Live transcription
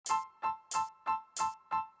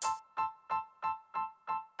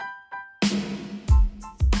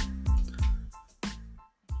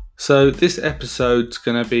So this episode's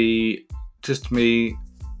going to be just me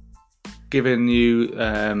giving you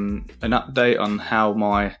an update on how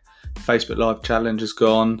my Facebook Live challenge has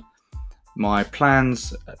gone, my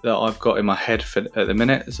plans that I've got in my head at the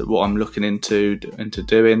minute, so what I'm looking into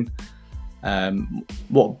doing,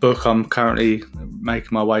 what book I'm currently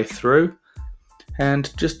making my way through,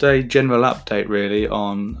 and just a general update really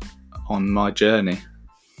on my journey.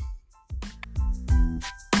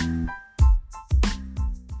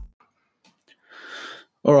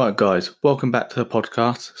 Alright guys, welcome back to the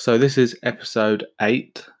podcast. So this is episode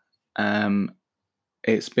 8.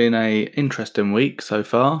 It's been an interesting week so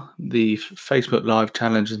far. The Facebook Live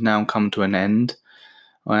challenge has now come to an end.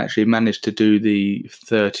 I actually managed to do the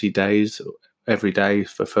 30 days, every day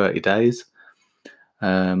for 30 days.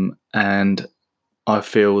 And I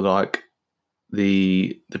feel like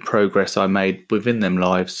the progress I made within them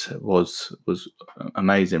lives was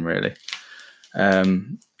amazing really.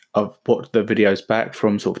 I've watched the videos back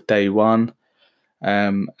from sort of day one,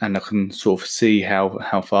 and I can sort of see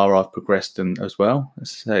how far I've progressed as well.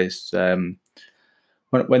 When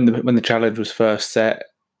the challenge was first set,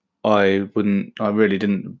 I really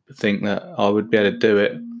didn't think that I would be able to do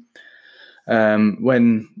it.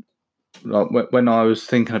 When I was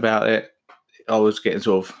thinking about it, I was getting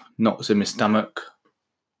sort of knots in my stomach,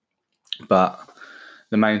 but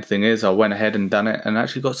the main thing is I went ahead and done it and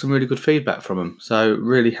actually got some really good feedback from them. So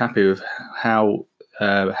really happy with how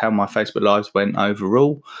my Facebook Lives went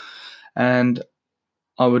overall. And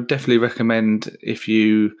I would definitely recommend if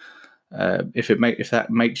that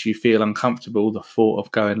makes you feel uncomfortable, the thought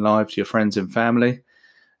of going live to your friends and family,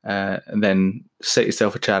 and then set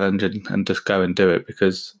yourself a challenge and just go and do it,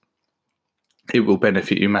 because it will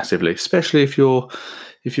benefit you massively, especially if you're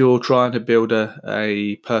trying to build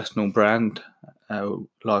a personal brand.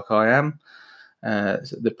 Like I am,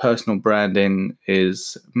 the personal branding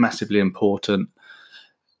is massively important.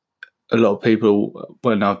 A lot of people,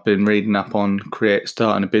 when I've been reading up on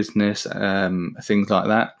starting a business, things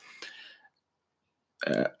like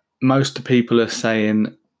that, most people are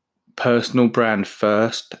saying personal brand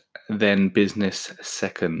first, then business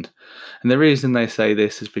second. And the reason they say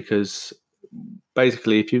this is because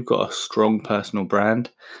basically, if you've got a strong personal brand,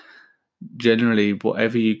 generally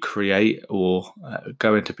whatever you create or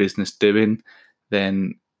go into business doing,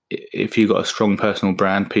 then if you've got a strong personal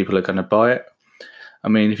brand, people are going to buy it. I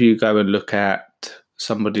mean, if you go and look at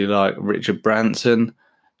somebody like Richard Branson,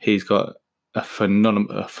 he's got a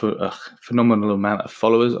phenomenal amount of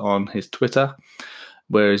followers on his Twitter.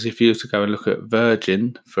 Whereas if you were to go and look at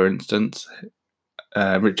Virgin, for instance,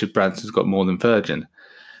 Richard Branson's got more than Virgin.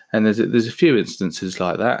 And there's a few instances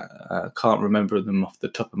like that. I can't remember them off the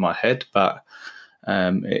top of my head, but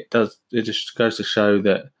it just goes to show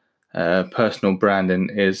that personal branding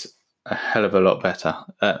is a hell of a lot better.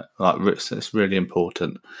 It's really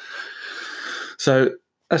important. So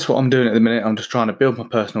that's what I'm doing at the minute. I'm just trying to build my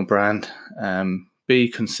personal brand, be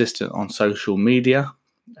consistent on social media.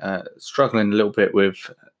 Struggling a little bit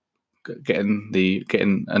with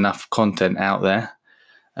getting enough content out there,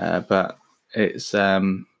 but it's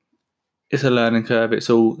a learning curve. It's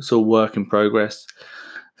all work in progress.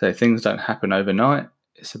 So things don't happen overnight.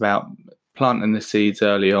 It's about planting the seeds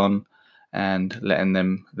early on and letting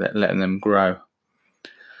them grow.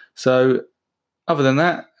 So other than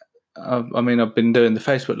that, I've been doing the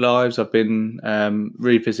Facebook Lives. I've been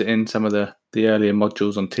revisiting some of the earlier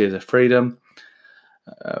modules on Tears of Freedom.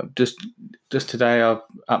 Just today, I've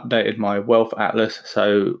updated my Wealth Atlas.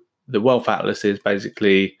 So the Wealth Atlas is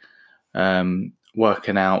basically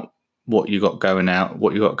working out what you got going out,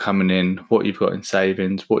 what you got coming in, what you've got in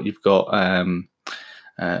savings, what you've got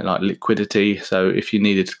like liquidity. So if you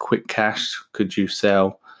needed quick cash, could you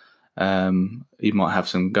sell? You might have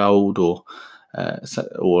some gold or a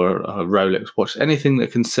Rolex watch, anything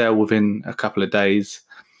that can sell within a couple of days.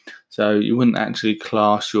 So you wouldn't actually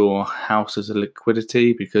class your house as a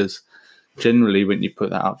liquidity, because generally when you put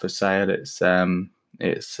that up for sale, it's a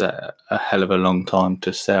hell of a long time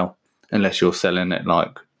to sell, unless you're selling it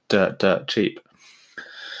like dirt cheap.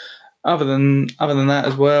 Other than that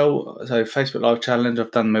as well, so Facebook Live challenge,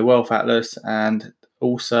 I've done my Wealth Atlas, and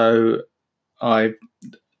also I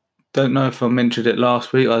don't know if I mentioned it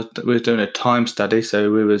last week, we were doing a time study.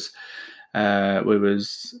 So we was for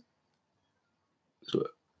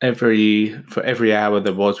every hour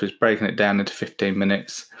there was breaking it down into 15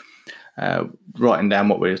 minutes, writing down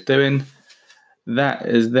what we was doing. That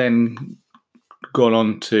is then gone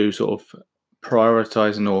on to sort of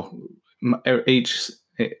prioritizing, or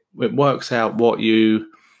it works out what you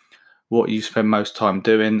spend most time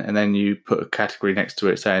doing, and then you put a category next to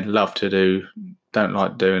it saying love to do, don't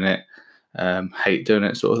like doing it, hate doing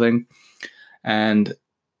it, sort of thing. And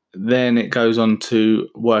then it goes on to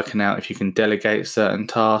working out if you can delegate certain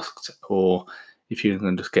tasks or if you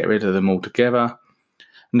can just get rid of them altogether.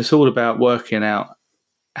 And it's all about working out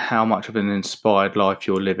how much of an inspired life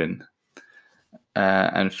you're living.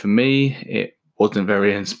 And for me, it wasn't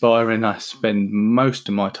very inspiring. I spend most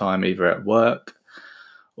of my time either at work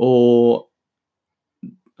or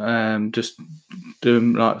just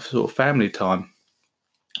doing like sort of family time.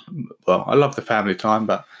 Well, I love the family time,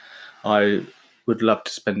 but I would love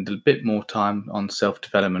to spend a bit more time on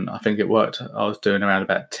self-development. I think it worked. I was doing around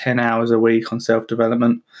about 10 hours a week on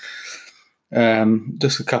self-development,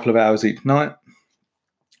 just a couple of hours each night.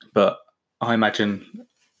 But I imagine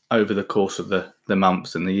over the course of the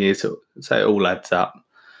months and the years, so it all adds up.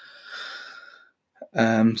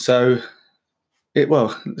 So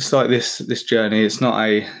it's like this journey. It's not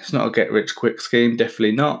a get rich quick scheme,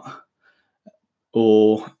 definitely not.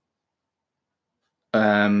 Or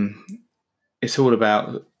it's all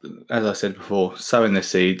about, as I said before, sowing the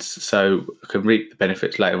seeds so I can reap the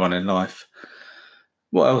benefits later on in life.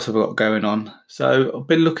 What else have I got going on? So I've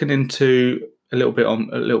been looking into a little bit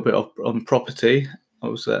on property. I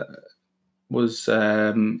was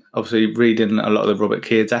obviously reading a lot of the Robert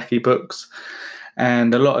Kiyosaki books,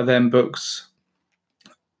 and a lot of them books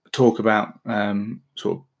talk about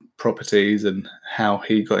sort of properties and how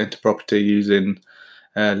he got into property using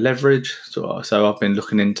leverage. So I've been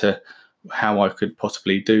looking into how I could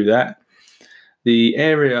possibly do that. The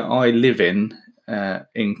area I live in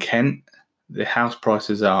Kent, the house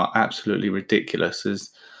prices are absolutely ridiculous.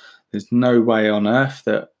 There's no way on earth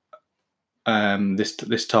that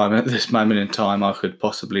this time at this moment in time I could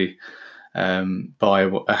possibly buy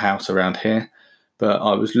a house around here. But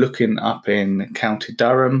I was looking up in County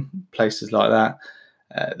Durham, places like that.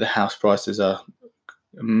 The house prices are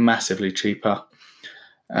massively cheaper.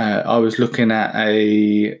 I was looking at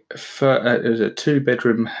it was a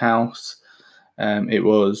 2-bedroom house. It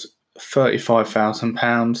was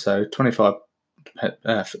 £35,000, so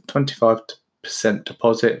 25%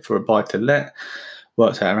 deposit for a buy to let,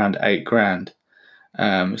 works out around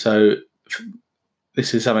 £8,000. So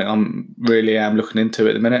this is something I'm looking into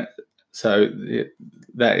at the minute. So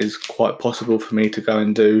that is quite possible for me to go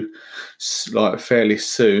and do like fairly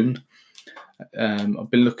soon. I've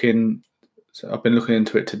been looking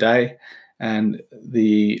into it today, and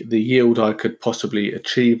the yield I could possibly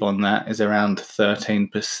achieve on that is around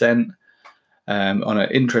 13%. On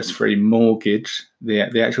an interest-free mortgage,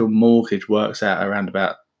 the actual mortgage works out around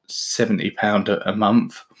about £70 a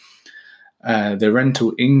month. The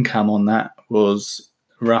rental income on that was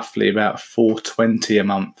roughly about £420 a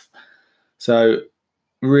month. So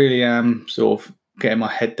really am sort of getting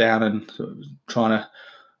my head down and sort of trying to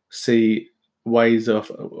see ways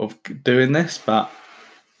of doing this, but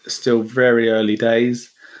still very early days.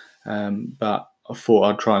 But I thought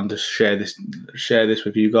I'd try and just share this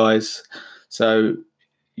with you guys, so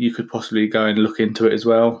you could possibly go and look into it as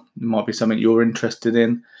well. It might be something you're interested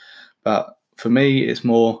in, but for me, it's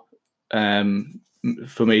more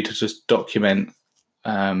for me to just document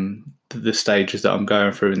the stages that I'm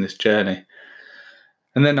going through in this journey,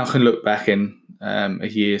 and then I can look back in a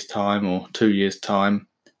year's time or 2 years' time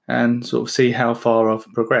and sort of see how far I've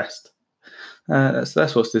progressed. That's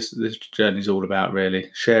what this journey is all about,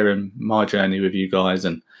 really, sharing my journey with you guys,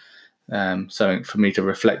 and something for me to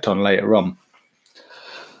reflect on later on.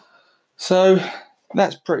 So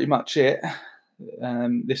that's pretty much it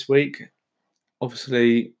this week.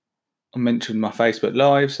 Obviously, I mentioned my Facebook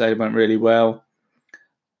Lives. They went really well.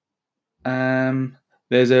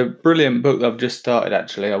 There's a brilliant book that I've just started,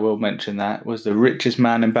 actually. I will mention that. It was The Richest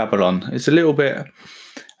Man in Babylon. It's a little bit...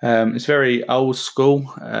 it's very old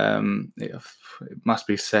school. It must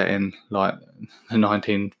be set in like the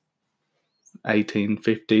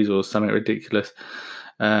 1850s or something ridiculous.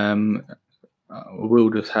 We'll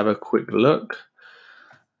just have a quick look.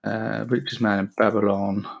 Richest Man in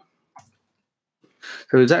Babylon.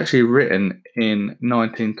 So it was actually written in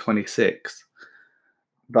 1926,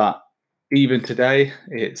 but even today,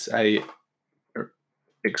 it's a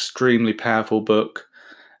extremely powerful book.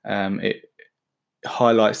 It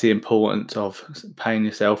highlights the importance of paying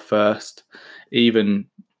yourself first, even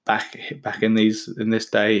back in this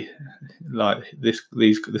day, like this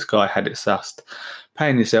guy had it sussed.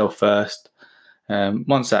 Paying yourself first.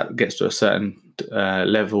 Once that gets to a certain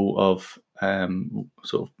level of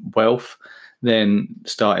sort of wealth, then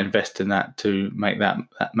start investing that to make that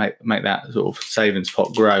sort of savings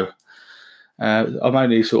pot grow. I'm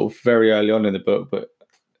only sort of very early on in the book, but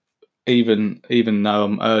even though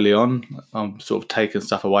I'm early on, I'm sort of taking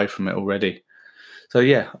stuff away from it already. So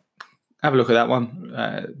yeah, have a look at that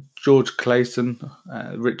one. George Clayson,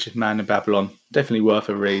 Richest Man in Babylon. Definitely worth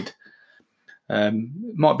a read.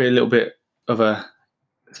 Might be a little bit of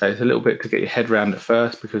it's a little bit to get your head around at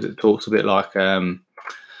first, because it talks a bit like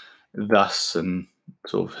thus and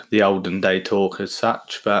sort of the olden day talk as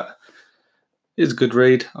such, but it's a good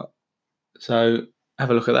read. So have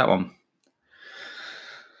a look at that one.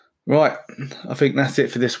 Right, I think that's it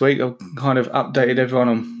for this week. I've kind of updated everyone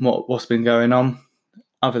on what's been going on.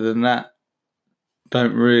 Other than that,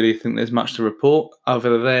 don't really think there's much to report,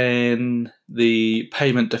 other than the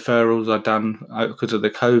payment deferrals I've done because of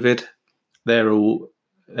the COVID. They're all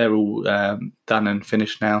done and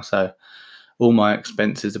finished now, so all my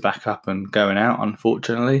expenses are back up and going out,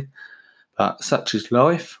 unfortunately. But such is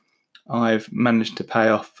life. I've managed to pay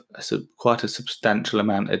off quite a substantial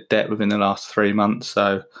amount of debt within the last 3 months,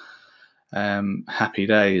 so happy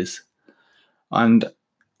days. And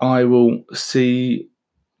I will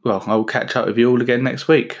catch up with you all again next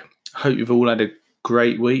week. Hope you've all had a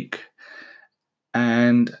great week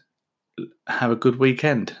and have a good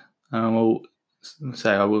weekend. I will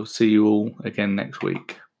see you all again next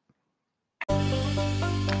week.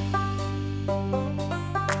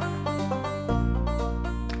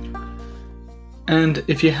 And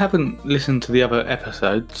if you haven't listened to the other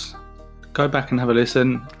episodes, go back and have a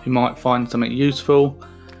listen. You might find something useful.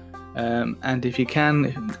 And if you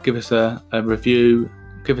can, give us a review,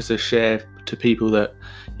 give us a share to people that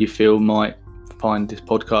you feel might find this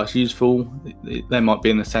podcast useful. They might be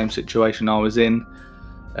in the same situation I was in.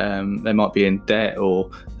 They might be in debt,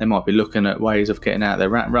 or they might be looking at ways of getting out of their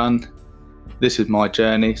rat run. This is my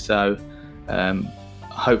journey, so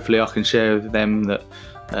hopefully I can share with them that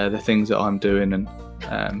the things that I'm doing, and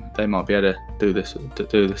they might be able to do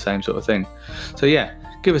the same sort of thing. So yeah,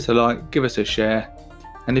 give us a like, give us a share,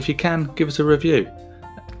 and if you can, give us a review,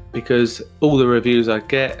 because all the reviews I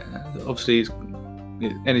get, obviously,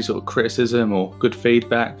 any sort of criticism or good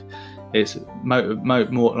feedback, it's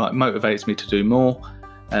motivates me to do more.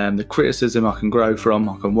 The criticism I can grow from,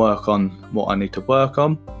 I can work on what I need to work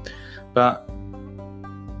on, but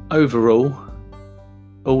overall,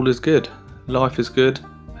 all is good. Life is good.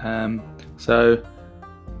 So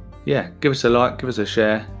yeah, give us a like, give us a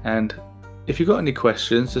share, and if you've got any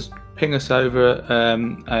questions, just ping us over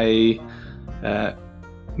a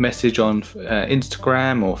message on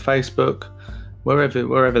Instagram or Facebook,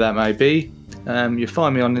 wherever that may be. You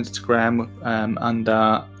find me on Instagram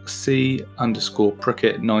under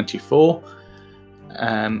C_Prickett94.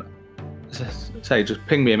 Just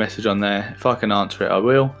ping me a message on there. If I can answer it, I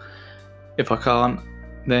will. If I can't,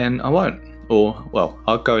 then I won't. Or, well,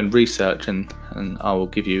 I'll go and research and I will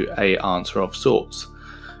give you a answer of sorts.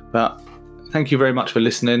 But thank you very much for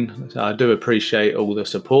listening. I do appreciate all the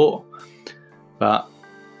support. But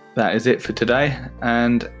that is it for today,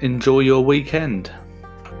 and enjoy your weekend.